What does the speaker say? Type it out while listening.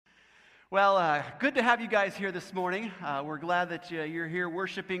Good to have you guys here this morning. We're glad that you're here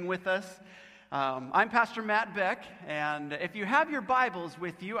worshiping with us. I'm Pastor Matt Beck, and if you have your Bibles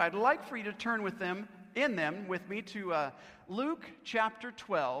with you, I'd like for you to turn with them with me to Luke chapter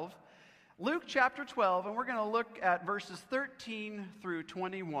 12. Luke chapter 12, and we're going to look at verses 13 through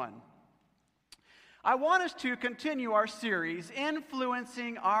 21. I want us to continue our series,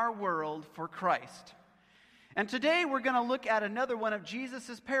 Influencing Our World for Christ. And today we're going to look at another one of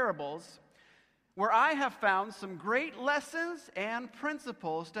Jesus' parables where I have found some great lessons and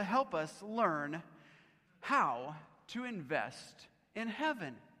principles to help us learn how to invest in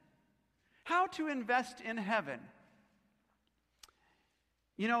heaven. How to invest in heaven.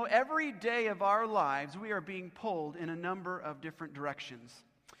 You know, every day of our lives we are being pulled in a number of different directions.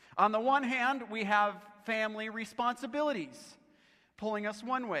 On the one hand, we have family responsibilities pulling us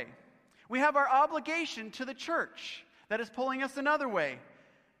one way. We have our obligation to the church that is pulling us another way.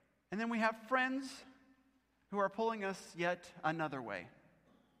 And then we have friends who are pulling us yet another way.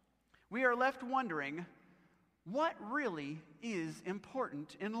 We are left wondering, what really is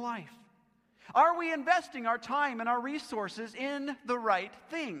important in life? Are we investing our time and our resources in the right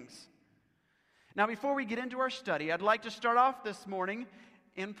things? Now, before we get into our study, I'd like to start off this morning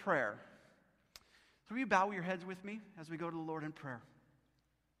in prayer. So will you bow your heads with me as we go to the Lord in prayer?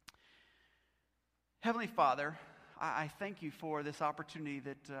 Heavenly Father, I thank you for this opportunity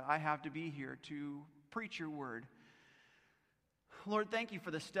that I have to be here to preach your word. Lord, thank you for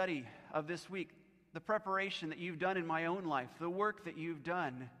the study of this week, the preparation that you've done in my own life, the work that you've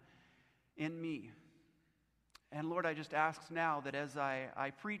done in me. And Lord, I just ask now that as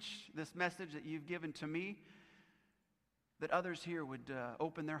I preach this message that you've given to me, that others here would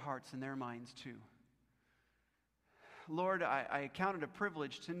open their hearts and their minds too. Lord, I count it a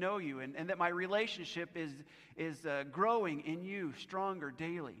privilege to know you and that my relationship is growing in you stronger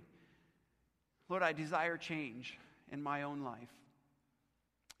daily. Lord, I desire change in my own life.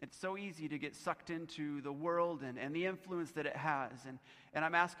 It's so easy to get sucked into the world and the influence that it has. And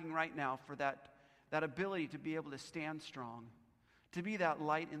I'm asking right now for that ability to be able to stand strong, to be that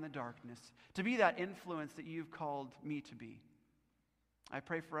light in the darkness, to be that influence that you've called me to be. I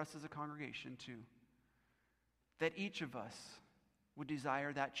pray for us as a congregation too, that each of us would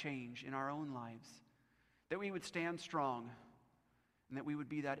desire that change in our own lives, that we would stand strong, and that we would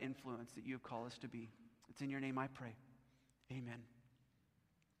be that influence that you have called us to be. It's in your name I pray. Amen.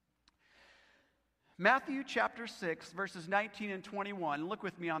 Matthew chapter 6, verses 19 and 21. Look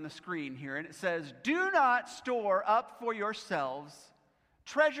with me on the screen here, and it says, "Do not store up for yourselves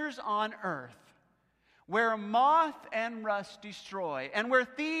treasures on earth, where moth and rust destroy, and where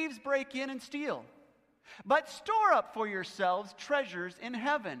thieves break in and steal. But store up for yourselves treasures in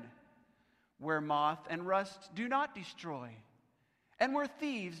heaven, where moth and rust do not destroy, and where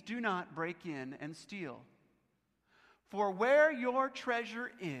thieves do not break in and steal. For where your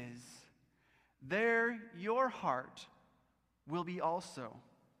treasure is, there your heart will be also."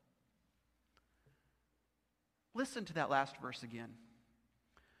 Listen to that last verse again.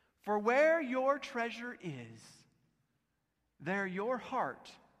 For where your treasure is, there your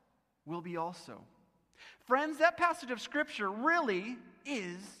heart will be also. Friends, that passage of Scripture really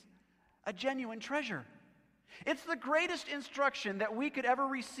is a genuine treasure. It's the greatest instruction that we could ever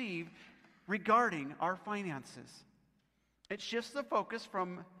receive regarding our finances. It shifts the focus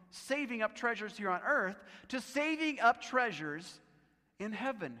from saving up treasures here on earth to saving up treasures in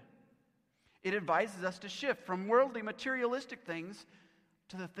heaven. It advises us to shift from worldly materialistic things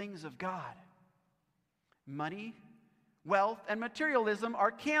to the things of God. Money, wealth, and materialism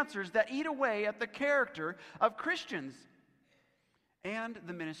are cancers that eat away at the character of Christians and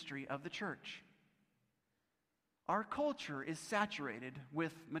the ministry of the church. Our culture is saturated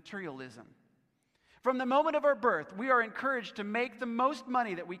with materialism. From the moment of our birth, we are encouraged to make the most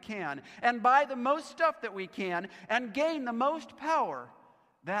money that we can and buy the most stuff that we can and gain the most power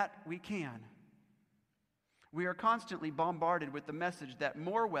that we can. We are constantly bombarded with the message that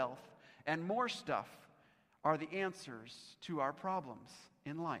more wealth and more stuff are the answers to our problems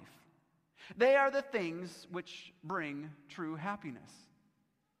in life. They are the things which bring true happiness.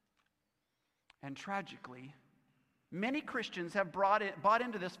 And tragically, many Christians have bought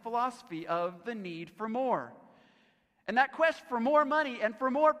into this philosophy of the need for more. And that quest for more money and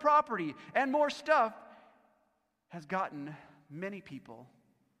for more property and more stuff has gotten many people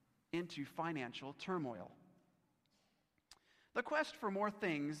into financial turmoil. The quest for more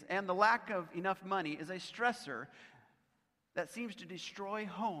things and the lack of enough money is a stressor that seems to destroy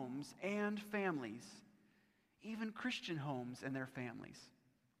homes and families, even Christian homes and their families.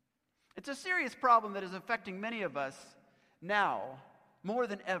 It's a serious problem that is affecting many of us now more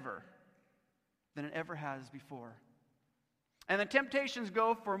than ever. than it ever has before. And the temptations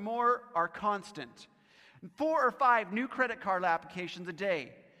go for more are constant. 4 or 5 new credit card applications a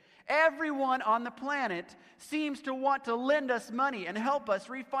day. Everyone on the planet seems to want to lend us money and help us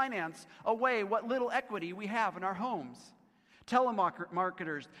refinance away what little equity we have in our homes.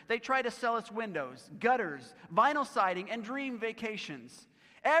 Telemarketers, they try to sell us windows, gutters, vinyl siding, and dream vacations.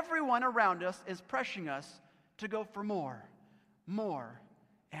 Everyone around us is pressuring us to go for more,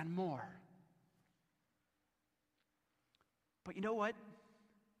 and more. But you know what?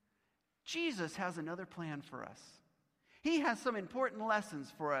 Jesus has another plan for us. He has some important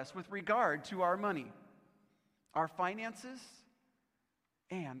lessons for us with regard to our money, our finances,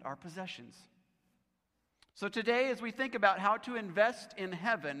 and our possessions. So today, as we think about how to invest in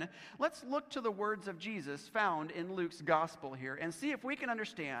heaven, let's look to the words of Jesus found in Luke's gospel here and see if we can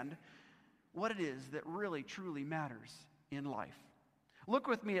understand what it is that really, truly matters in life. Look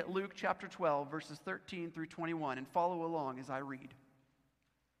with me at Luke chapter 12, verses 13 through 21, and follow along as I read.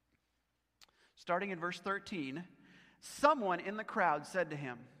 Starting in verse 13, someone in the crowd said to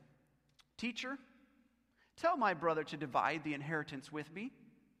him, "Teacher, tell my brother to divide the inheritance with me."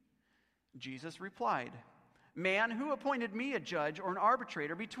 Jesus replied, "Man, who appointed me a judge or an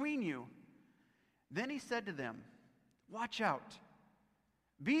arbitrator between you?" Then he said to them, "Watch out.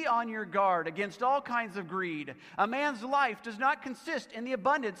 Be on your guard against all kinds of greed. A man's life does not consist in the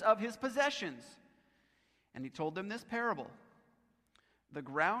abundance of his possessions." And he told them this parable. The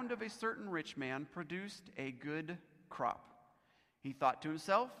ground of a certain rich man produced a good crop. He thought to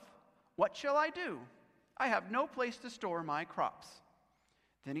himself, "What shall I do? I have no place to store my crops."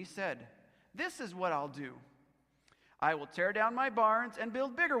 Then he said, "This is what I'll do. I will tear down my barns and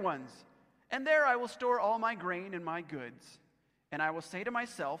build bigger ones, and there I will store all my grain and my goods. And I will say to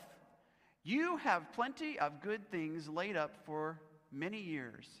myself, you have plenty of good things laid up for many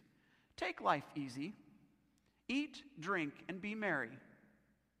years. Take life easy. Eat, drink, and be merry."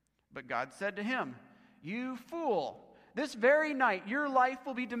 But God said to him, "You fool, this very night your life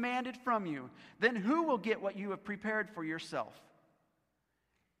will be demanded from you. Then who will get what you have prepared for yourself?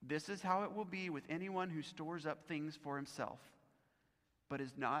 This is how it will be with anyone who stores up things for himself, but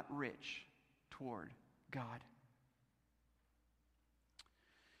is not rich toward God."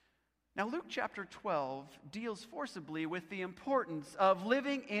 Now, Luke chapter 12 deals forcibly with the importance of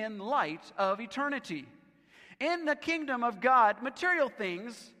living in light of eternity. In the kingdom of God, material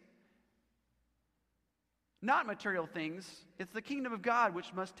things, not material things, it's the kingdom of God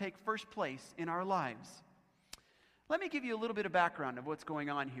which must take first place in our lives. Let me give you a little bit of background of what's going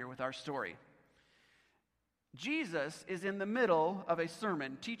on here with our story. Jesus is in the middle of a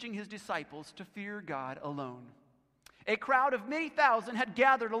sermon teaching his disciples to fear God alone. A crowd of many thousand had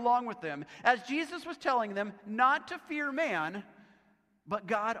gathered along with them as Jesus was telling them not to fear man, but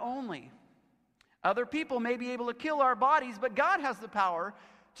God only. Other people may be able to kill our bodies, but God has the power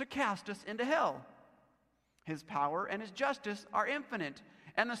to cast us into hell. His power and his justice are infinite,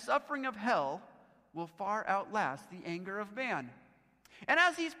 and the suffering of hell will far outlast the anger of man. And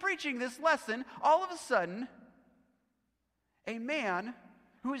as he's preaching this lesson, all of a sudden, a man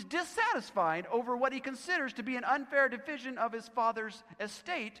who is dissatisfied over what he considers to be an unfair division of his father's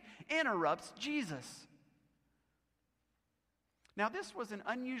estate interrupts Jesus. Now, this was an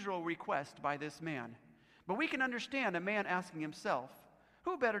unusual request by this man, but we can understand a man asking himself,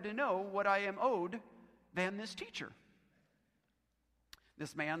 who better to know what I am owed than this teacher?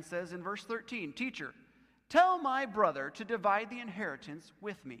 This man says in verse 13, "Teacher, tell my brother to divide the inheritance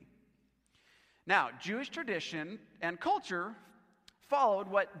with me." Now, Jewish tradition and culture followed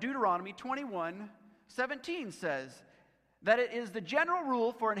what Deuteronomy 21:17 says, that it is the general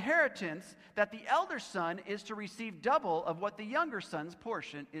rule for inheritance that the elder son is to receive double of what the younger son's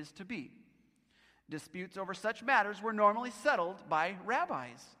portion is to be. Disputes over such matters were normally settled by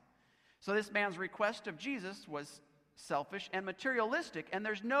rabbis. So this man's request of Jesus was selfish and materialistic, and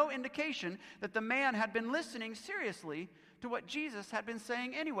there's no indication that the man had been listening seriously to what Jesus had been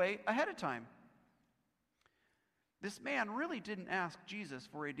saying anyway ahead of time. This man really didn't ask Jesus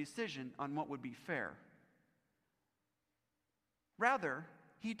for a decision on what would be fair. Rather,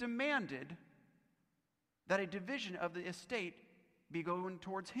 he demanded that a division of the estate be going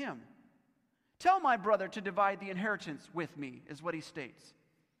towards him. "Tell my brother to divide the inheritance with me," is what he states.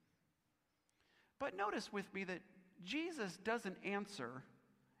 But notice with me that Jesus doesn't answer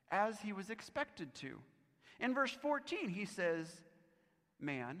as he was expected to. In verse 14, he says,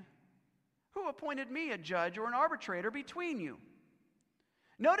 "Man, who appointed me a judge or an arbitrator between you?"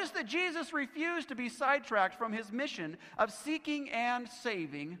 Notice that Jesus refused to be sidetracked from his mission of seeking and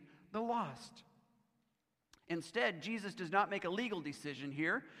saving the lost. Instead, Jesus does not make a legal decision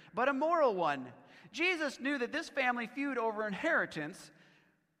here, but a moral one. Jesus knew that this family feud over inheritance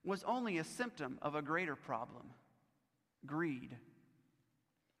was only a symptom of a greater problem: greed.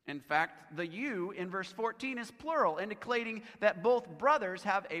 In fact, the you in verse 14 is plural, indicating that both brothers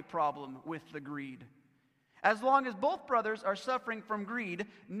have a problem with the greed. As long as both brothers are suffering from greed,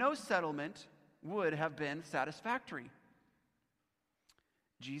 no settlement would have been satisfactory.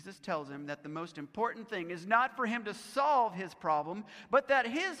 Jesus tells him that the most important thing is not for him to solve his problem, but that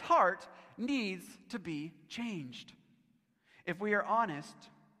his heart needs to be changed. If we are honest,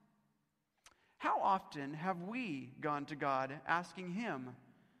 how often have we gone to God asking him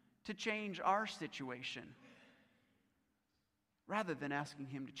to change our situation rather than asking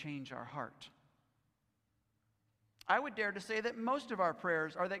him to change our heart? I would dare to say that most of our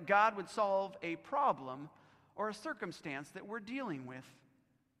prayers are that God would solve a problem or a circumstance that we're dealing with.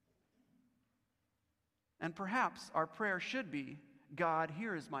 And perhaps our prayer should be, God,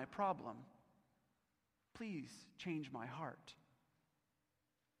 here is my problem. Please change my heart.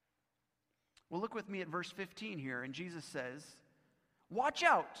 Well, look with me at verse 15 here, and Jesus says, watch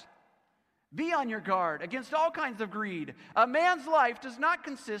out. Be on your guard against all kinds of greed. A man's life does not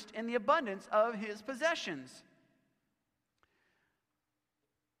consist in the abundance of his possessions.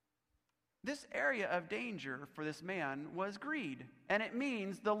 This area of danger for this man was greed, and it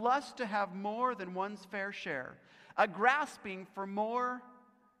means the lust to have more than one's fair share, a grasping for more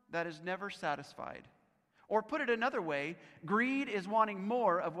that is never satisfied. Or put it another way, greed is wanting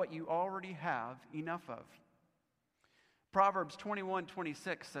more of what you already have enough of. Proverbs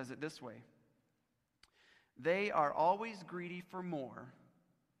 21:26 says it this way: they are always greedy for more,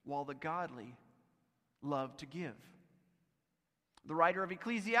 while the godly love to give. The writer of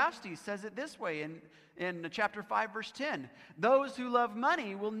Ecclesiastes says it this way in chapter 5, verse 10. Those who love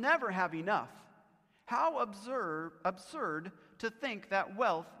money will never have enough. How absurd to think that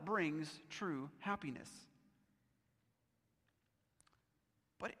wealth brings true happiness.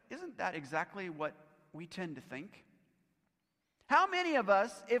 But isn't that exactly what we tend to think? How many of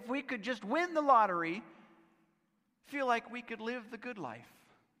us, if we could just win the lottery, feel like we could live the good life?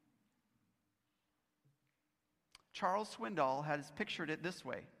 Charles Swindoll has pictured it this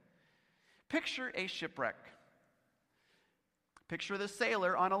way. Picture a shipwreck. Picture the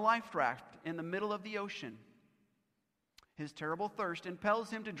sailor on a life raft in the middle of the ocean. His terrible thirst impels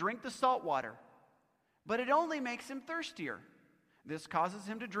him to drink the salt water, but it only makes him thirstier. This causes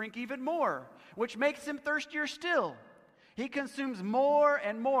him to drink even more, which makes him thirstier still. He consumes more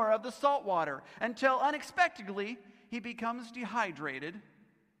and more of the salt water until unexpectedly he becomes dehydrated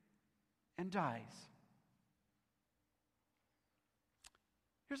and dies.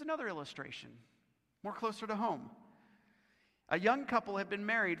 Here's another illustration, more closer to home. A young couple had been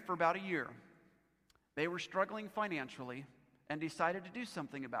married for about a year. They were struggling financially and decided to do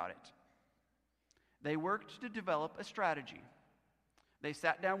something about it. They worked to develop a strategy. They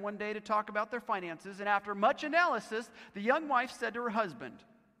sat down one day to talk about their finances, and after much analysis, the young wife said to her husband,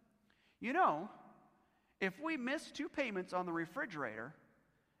 "You know, if we miss 2 payments on the refrigerator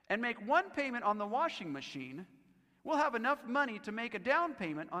and make 1 payment on the washing machine, we'll have enough money to make a down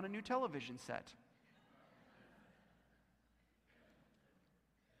payment on a new television set."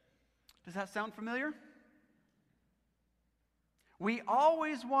 Does that sound familiar? We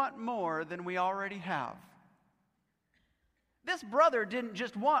always want more than we already have. This brother didn't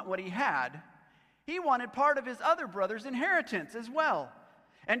just want what he had. He wanted part of his other brother's inheritance as well.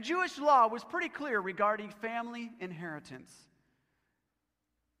 And Jewish law was pretty clear regarding family inheritance.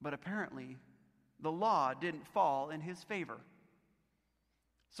 But apparently, the law didn't fall in his favor.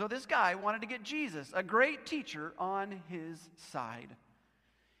 So this guy wanted to get Jesus, a great teacher, on his side.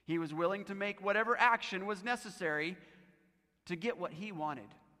 He was willing to make whatever action was necessary to get what he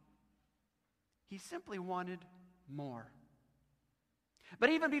wanted. He simply wanted more. But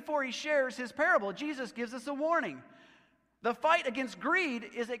even before he shares his parable, Jesus gives us a warning. The fight against greed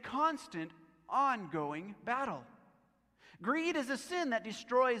is a constant, ongoing battle. Greed is a sin that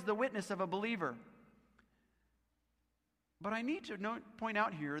destroys the witness of a believer. But I need to point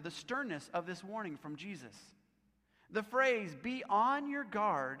out here the sternness of this warning from Jesus. The phrase, "be on your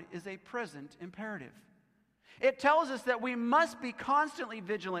guard," is a present imperative. It tells us that we must be constantly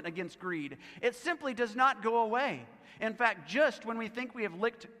vigilant against greed. It simply does not go away. In fact, just when we think we have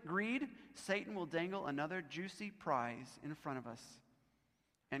licked greed, Satan will dangle another juicy prize in front of us,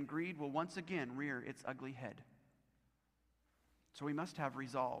 and greed will once again rear its ugly head. So we must have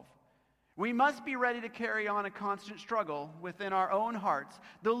resolve. We must be ready to carry on a constant struggle within our own hearts,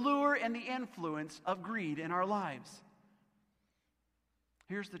 the lure and the influence of greed in our lives.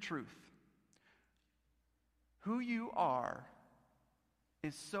 Here's the truth. Who you are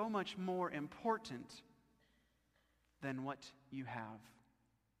is so much more important than what you have.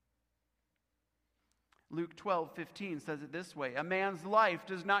 Luke 12:15 says it this way: a man's life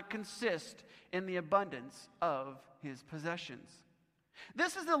does not consist in the abundance of his possessions.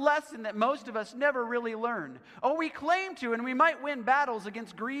 This is a lesson that most of us never really learn. Oh, we claim to, and we might win battles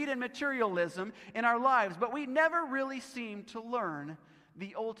against greed and materialism in our lives, but we never really seem to learn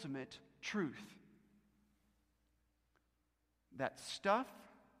the ultimate truth. That stuff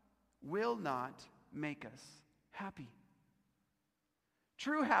will not make us happy.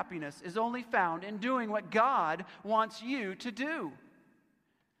 True happiness is only found in doing what God wants you to do.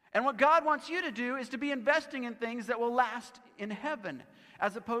 And what God wants you to do is to be investing in things that will last in heaven,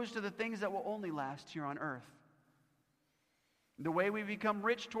 as opposed to the things that will only last here on earth. The way we become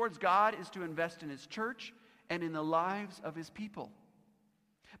rich towards God is to invest in His church and in the lives of His people.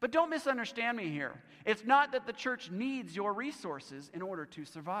 But don't misunderstand me here. It's not that the church needs your resources in order to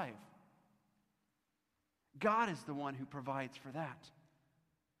survive. God is the one who provides for that.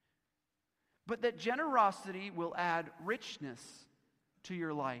 But that generosity will add richness to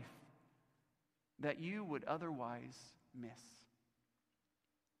your life that you would otherwise miss.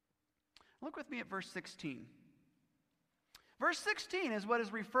 Look with me at verse 16. Verse 16 is what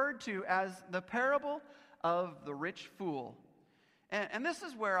is referred to as the parable of the rich fool. And this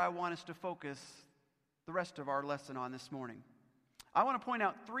is where I want us to focus the rest of our lesson on this morning. I want to point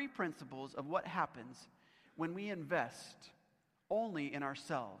out 3 principles of what happens when we invest only in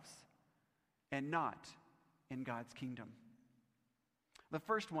ourselves and not in God's kingdom. The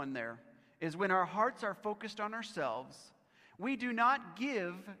first one there is when our hearts are focused on ourselves, we do not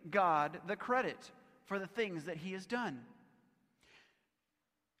give God the credit for the things that He has done.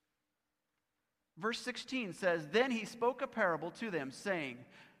 Verse 16 says, "Then He spoke a parable to them, saying,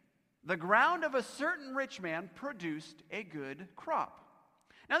 the ground of a certain rich man produced a good crop."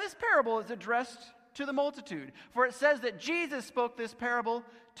 Now this parable is addressed to the multitude, for it says that Jesus spoke this parable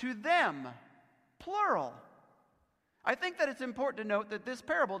to them, plural. I think that it's important to note that this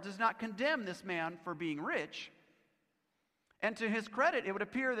parable does not condemn this man for being rich. And to his credit, it would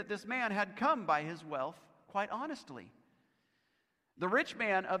appear that this man had come by his wealth quite honestly. The rich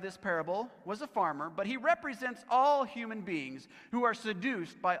man of this parable was a farmer, but he represents all human beings who are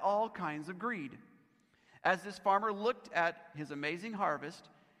seduced by all kinds of greed. As this farmer looked at his amazing harvest,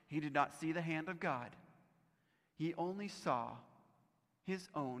 he did not see the hand of God. He only saw his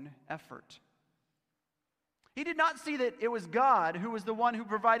own effort. He did not see that it was God who was the one who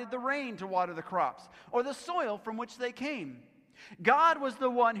provided the rain to water the crops, or the soil from which they came. God was the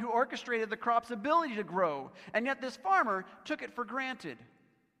one who orchestrated the crop's ability to grow, and yet this farmer took it for granted.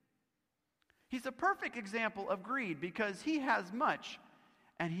 He's a perfect example of greed because he has much,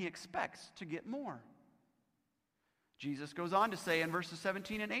 and he expects to get more. Jesus goes on to say in verses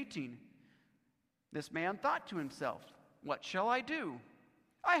 17 and 18, "This man thought to himself, 'What shall I do?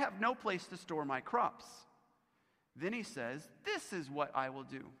 I have no place to store my crops.' Then he says, 'This is what I will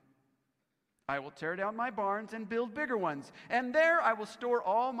do. I will tear down my barns and build bigger ones, and there I will store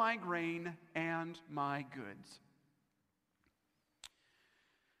all my grain and my goods.'"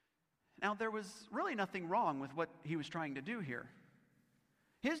 Now, there was really nothing wrong with what he was trying to do here.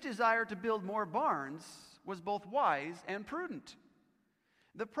 His desire to build more barns was both wise and prudent.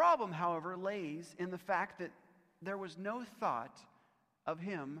 The problem, however, lays in the fact that there was no thought of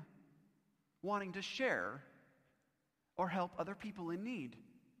him wanting to share or help other people in need.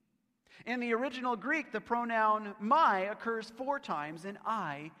 In the original Greek, the pronoun my occurs 4 times and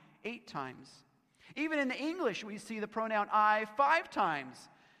I 8 times. Even in the English, we see the pronoun I 5 times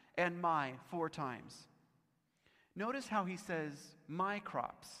and my 4 times. Notice how he says my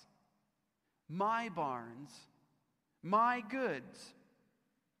crops, my barns, my goods.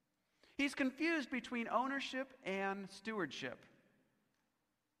 He's confused between ownership and stewardship.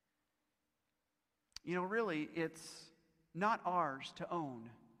 You know, really, it's not ours to own,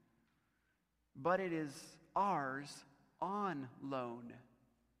 but it is ours on loan.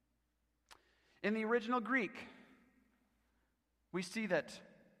 In the original Greek, we see that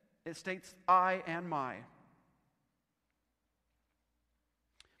it states I and my.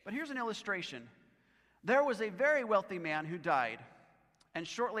 But here's an illustration. There was a very wealthy man who died, and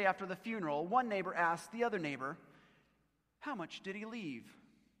shortly after the funeral, one neighbor asked the other neighbor, "How much did he leave?"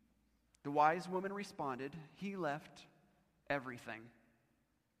 The wise woman responded, "He left everything."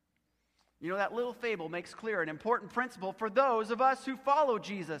 You know, that little fable makes clear an important principle for those of us who follow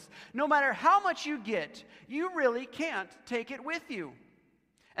Jesus. No matter how much you get, you really can't take it with you.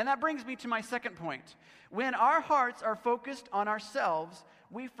 And that brings me to my second point. When our hearts are focused on ourselves,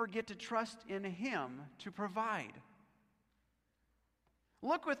 we forget to trust in Him to provide.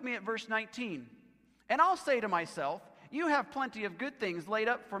 Look with me at verse 19. And I'll say to myself, you have plenty of good things laid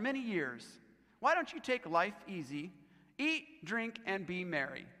up for many years. Why don't you take life easy, eat, drink, and be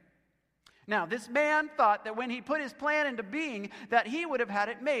merry? Now, this man thought that when he put his plan into being, that he would have had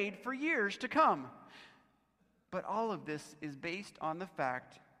it made for years to come. But all of this is based on the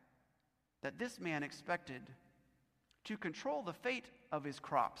fact that this man expected to control the fate of his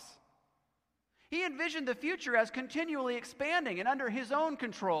crops. He envisioned the future as continually expanding and under his own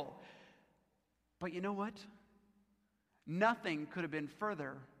control. But you know what? Nothing could have been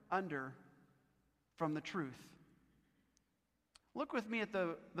further under from the truth. Look with me at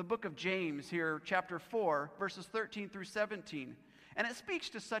the book of James here, chapter 4, verses 13 through 17. And it speaks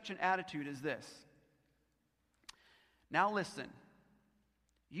to such an attitude as this. Now listen,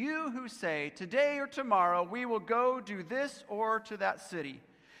 you who say, today or tomorrow we will go do this or to that city,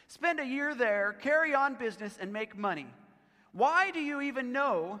 spend a year there, carry on business, and make money. Why do you even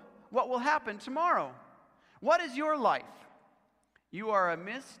know what will happen tomorrow? What is your life? You are a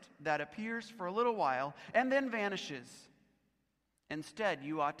mist that appears for a little while and then vanishes. Instead,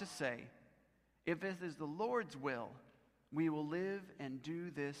 you ought to say, if it is the Lord's will, we will live and do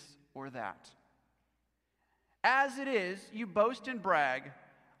this or that. As it is, you boast and brag.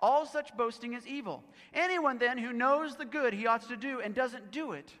 All such boasting is evil. Anyone then who knows the good he ought to do and doesn't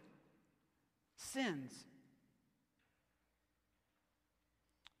do it, sins.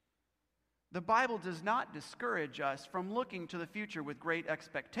 The Bible does not discourage us from looking to the future with great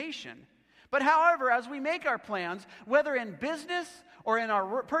expectation. But however, as we make our plans, whether in business or in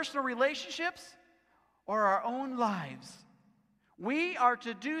our personal relationships or our own lives, we are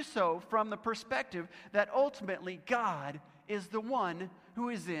to do so from the perspective that ultimately God is the one who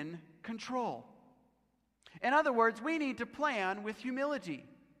is in control. In other words, we need to plan with humility.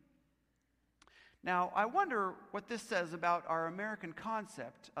 Now, I wonder what this says about our American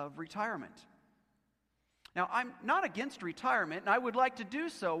concept of retirement. Now, I'm not against retirement, and I would like to do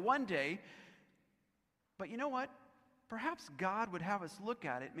so one day. But you know what? Perhaps God would have us look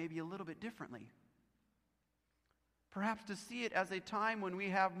at it maybe a little bit differently. Perhaps to see it as a time when we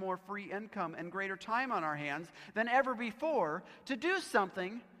have more free income and greater time on our hands than ever before to do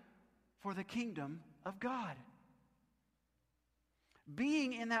something for the kingdom of God.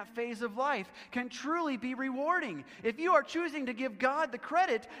 Being in that phase of life can truly be rewarding if you are choosing to give God the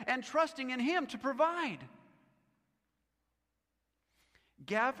credit and trusting in Him to provide.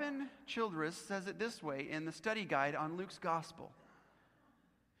 Gavin Childress says it this way in the study guide on Luke's Gospel.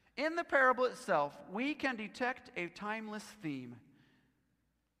 In the parable itself, we can detect a timeless theme: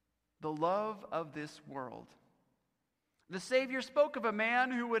 the love of this world. The Savior spoke of a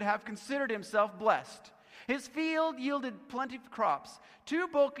man who would have considered himself blessed. His field yielded plenty of crops, too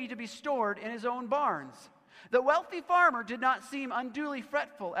bulky to be stored in his own barns. The wealthy farmer did not seem unduly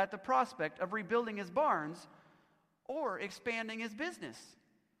fretful at the prospect of rebuilding his barns or expanding his business.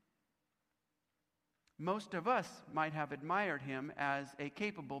 Most of us might have admired him as a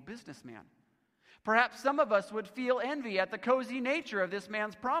capable businessman. Perhaps some of us would feel envy at the cozy nature of this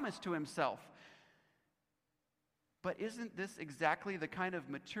man's promise to himself. But isn't this exactly the kind of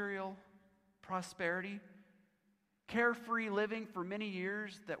material prosperity, carefree living for many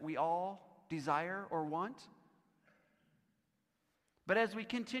years that we all desire or want? But as we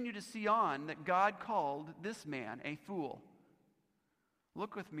continue to see on, that God called this man a fool.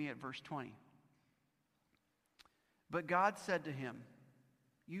 Look with me at verse 20. But God said to him,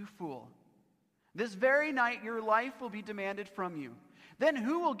 "You fool, this very night your life will be demanded from you. Then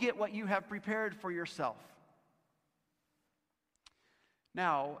who will get what you have prepared for yourself?"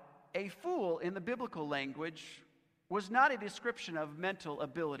 Now, a fool in the biblical language was not a description of mental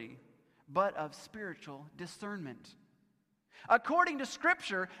ability, but of spiritual discernment. According to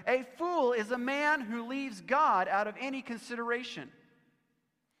Scripture, a fool is a man who leaves God out of any consideration.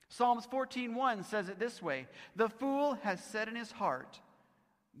 Psalms 14:1 says it this way: "The fool has said in his heart,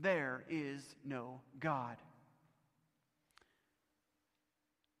 there is no God."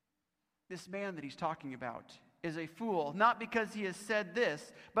 This man that he's talking about is a fool, not because he has said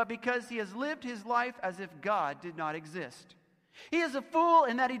this, but because he has lived his life as if God did not exist. He is a fool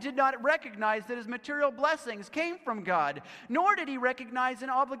in that he did not recognize that his material blessings came from God, nor did he recognize an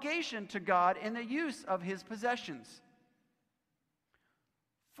obligation to God in the use of his possessions.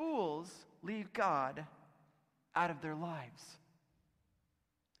 Fools leave God out of their lives.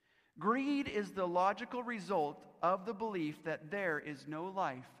 Greed is the logical result of the belief that there is no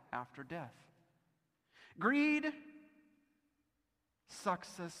life after death. Greed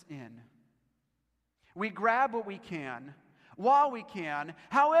sucks us in. We grab what we can, while we can,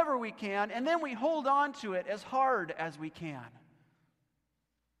 however we can, and then we hold on to it as hard as we can.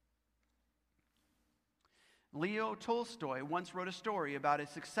 Leo Tolstoy once wrote a story about a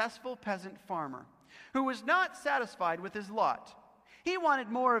successful peasant farmer who was not satisfied with his lot. He wanted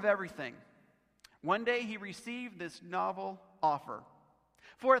more of everything. One day he received this novel offer.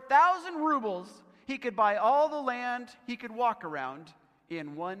 For 1,000 rubles, he could buy all the land he could walk around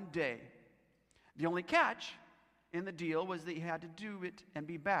in one day. The only catch in the deal was that he had to do it and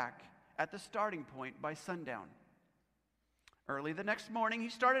be back at the starting point by sundown. Early the next morning, he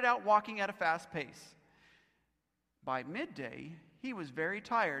started out walking at a fast pace. By midday, he was very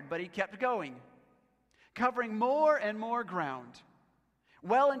tired, but he kept going, covering more and more ground.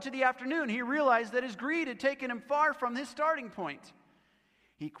 Well into the afternoon, he realized that his greed had taken him far from his starting point.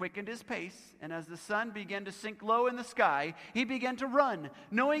 He quickened his pace, and as the sun began to sink low in the sky, he began to run,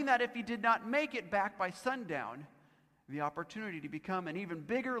 knowing that if he did not make it back by sundown, the opportunity to become an even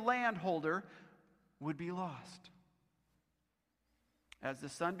bigger landholder would be lost. As the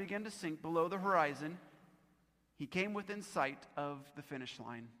sun began to sink below the horizon, he came within sight of the finish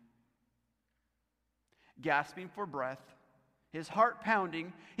line. Gasping for breath, his heart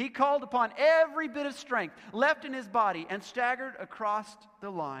pounding, he called upon every bit of strength left in his body and staggered across the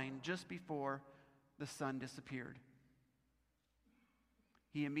line just before the sun disappeared.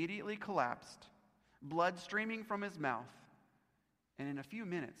 He immediately collapsed, blood streaming from his mouth, and in a few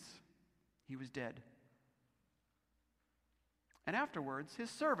minutes, he was dead. And afterwards,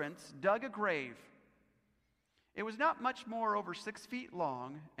 his servants dug a grave. It was not much more over 6 feet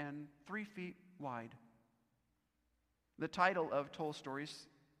long and 3 feet wide. The title of Tolstoy's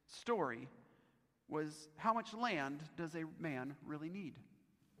story was, "How Much Land Does a Man Really Need?"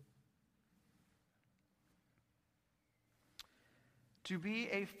 To be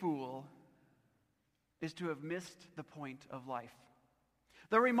a fool is to have missed the point of life.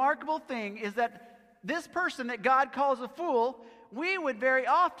 The remarkable thing is that this person that God calls a fool, we would very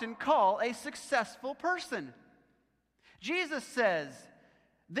often call a successful person. Jesus says,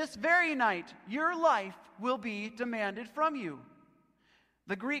 "This very night, your life will be demanded from you."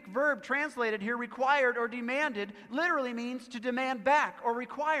 The Greek verb translated here, required or demanded, literally means to demand back or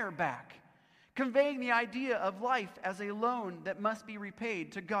require back, conveying the idea of life as a loan that must be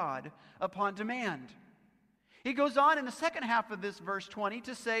repaid to God upon demand. He goes on in the second half of this verse 20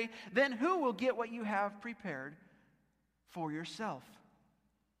 to say, "Then who will get what you have prepared for yourself?"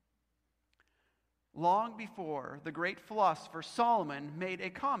 Long before, the great philosopher Solomon made a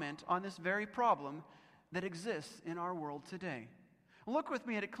comment on this very problem that exists in our world today. Look with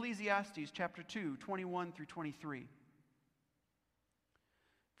me at Ecclesiastes chapter 2, 21 through 23.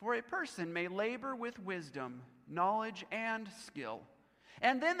 "For a person may labor with wisdom, knowledge, and skill,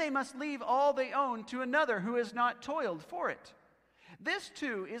 and then they must leave all they own to another who has not toiled for it. This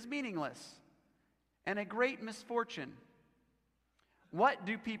too is meaningless and a great misfortune. What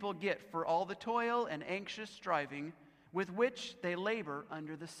do people get for all the toil and anxious striving with which they labor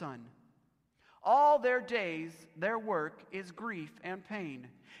under the sun? All their days, their work is grief and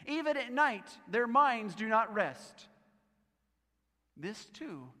pain. Even at night, their minds do not rest. This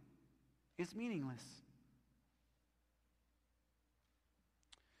too is meaningless."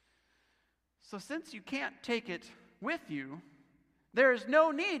 So since you can't take it with you, there is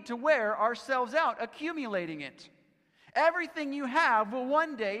no need to wear ourselves out accumulating it. Everything you have will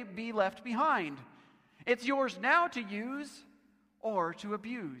one day be left behind. It's yours now to use or to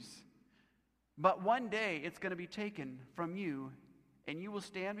abuse. But one day it's going to be taken from you, and you will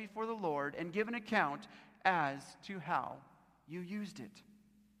stand before the Lord and give an account as to how you used it.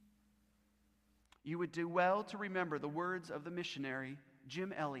 You would do well to remember the words of the missionary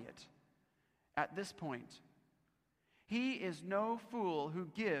Jim Elliot. At this point, "He is no fool who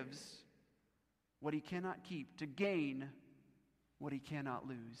gives what he cannot keep to gain what he cannot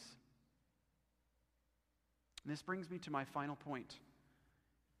lose." And this brings me to my final point.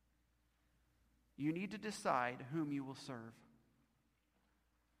 You need to decide whom you will serve.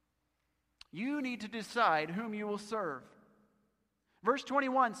 You need to decide whom you will serve. Verse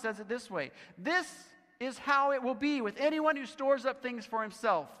 21 says it this way, "This is how it will be with anyone who stores up things for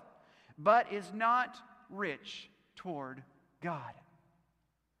himself, but is not rich toward God."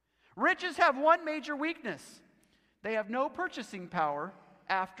 Riches have one major weakness. They have no purchasing power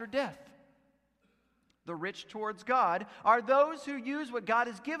after death. The rich towards God are those who use what God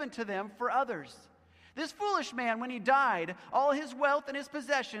has given to them for others. This foolish man, when he died, all his wealth and his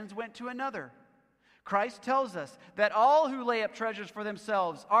possessions went to another. Christ tells us that all who lay up treasures for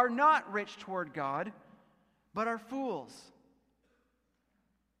themselves are not rich toward God, but are fools.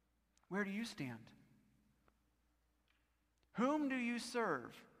 Where do you stand? Whom do you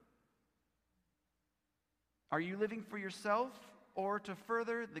serve? Are you living for yourself or to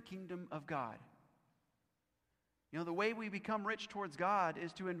further the kingdom of God? You know, the way we become rich towards God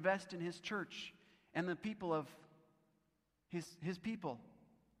is to invest in His church and the people of His people.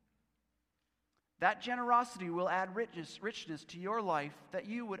 That generosity will add richness to your life that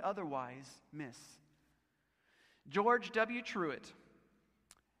you would otherwise miss. George W. Truett,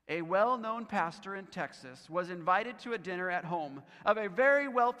 a well-known pastor in Texas, was invited to a dinner at home of a very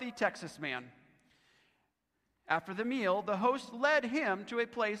wealthy Texas man. After the meal, the host led him to a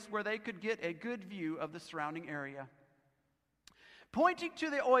place where they could get a good view of the surrounding area. Pointing to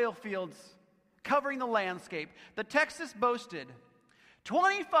the oil fields covering the landscape, the Texas boasted,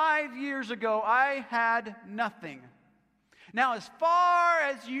 25 years ago, I had nothing. Now, as far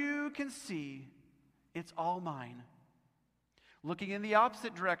as you can see, it's all mine. Looking in the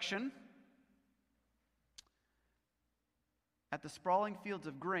opposite direction, at the sprawling fields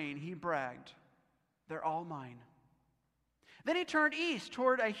of grain, he bragged, they're all mine. Then he turned east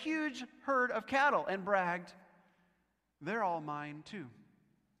toward a huge herd of cattle and bragged, they're all mine too.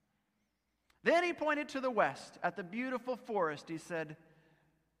 Then he pointed to the west at the beautiful forest. He said,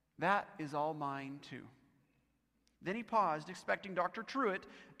 that is all mine too. Then he paused, expecting Dr. Truett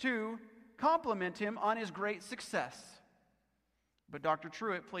to compliment him on his great success. But Dr.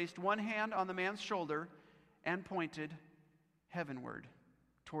 Truett placed one hand on the man's shoulder and pointed heavenward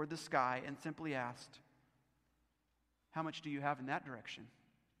toward the sky and simply asked, how much do you have in that direction?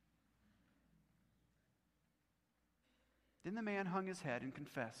 Then the man hung his head and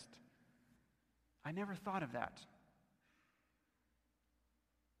confessed, I never thought of that.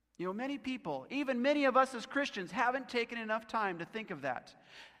 You know, many people, even many of us as Christians, haven't taken enough time to think of that.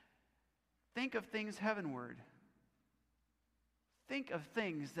 Think of things heavenward. Think of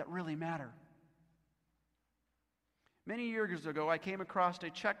things that really matter. Many years ago, I came across a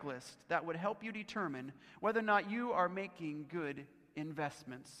checklist that would help you determine whether or not you are making good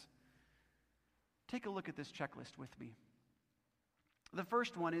investments. Take a look at this checklist with me. The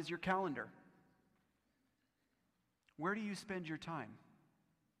first one is your calendar. Where do you spend your time?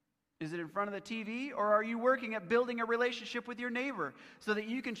 Is it in front of the TV, or are you working at building a relationship with your neighbor so that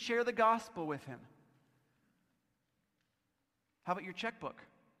you can share the gospel with him? How about your checkbook?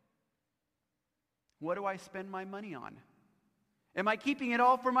 What do I spend my money on? Am I keeping it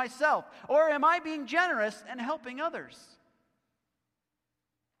all for myself, or am I being generous and helping others?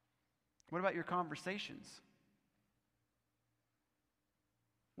 What about your conversations?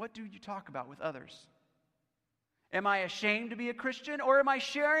 What do you talk about with others? Am I ashamed to be a Christian, or am I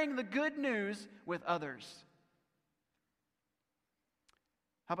sharing the good news with others?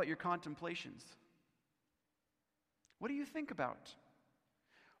 How about your contemplations? What do you think about?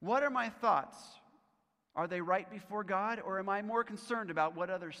 What are my thoughts? Are they right before God, or am I more concerned about what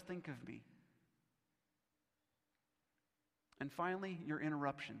others think of me? And finally, your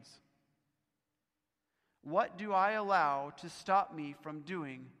interruptions. What do I allow to stop me from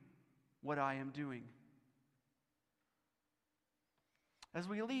doing what I am doing? As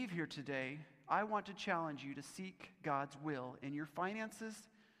we leave here today, I want to challenge you to seek God's will in your finances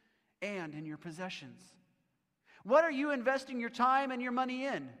and in your possessions. What are you investing your time and your money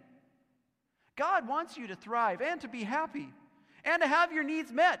in? God wants you to thrive and to be happy and to have your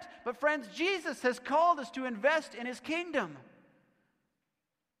needs met. But friends, Jesus has called us to invest in His kingdom.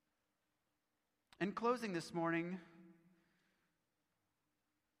 In closing this morning,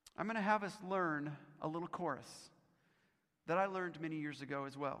 I'm going to have us learn a little chorus that I learned many years ago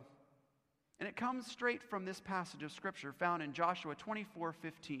as well. And it comes straight from this passage of Scripture found in Joshua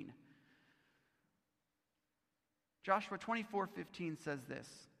 24:15. Joshua 24:15 says this,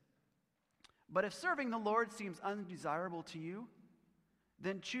 but if serving the Lord seems undesirable to you,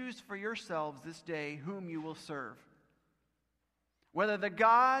 then choose for yourselves this day whom you will serve. Whether the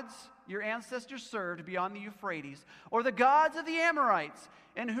gods your ancestors served beyond the Euphrates, or the gods of the Amorites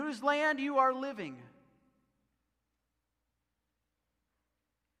in whose land you are living.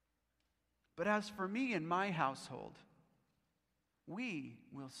 But as for me and my household, we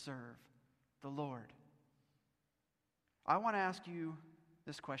will serve the Lord. I want to ask you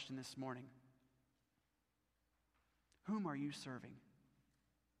this question this morning. Whom are you serving?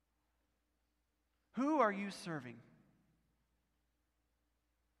 Who are you serving?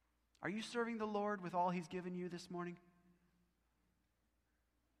 Are you serving the Lord with all He's given you this morning?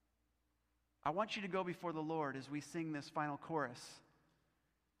 I want you to go before the Lord as we sing this final chorus.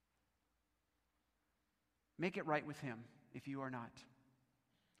 Make it right with Him if you are not.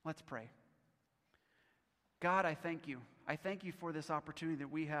 Let's pray. God, I thank you. I thank you for this opportunity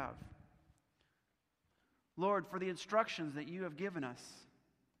that we have. Lord, for the instructions that you have given us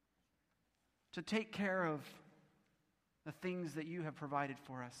to take care of the things that you have provided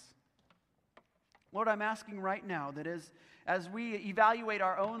for us. Lord, I'm asking right now that as we evaluate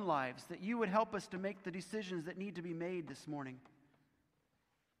our own lives, that you would help us to make the decisions that need to be made this morning.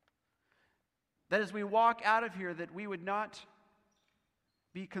 That as we walk out of here, that we would not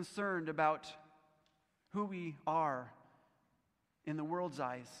be concerned about who we are in the world's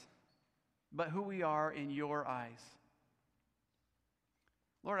eyes, but who we are in your eyes.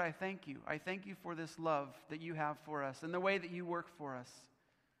 Lord, I thank you. I thank you for this love that you have for us and the way that you work for us.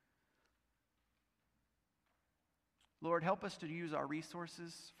 Lord, help us to use our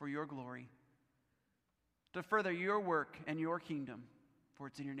resources for your glory, to further your work and your kingdom. For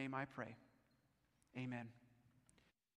it's in your name I pray. Amen.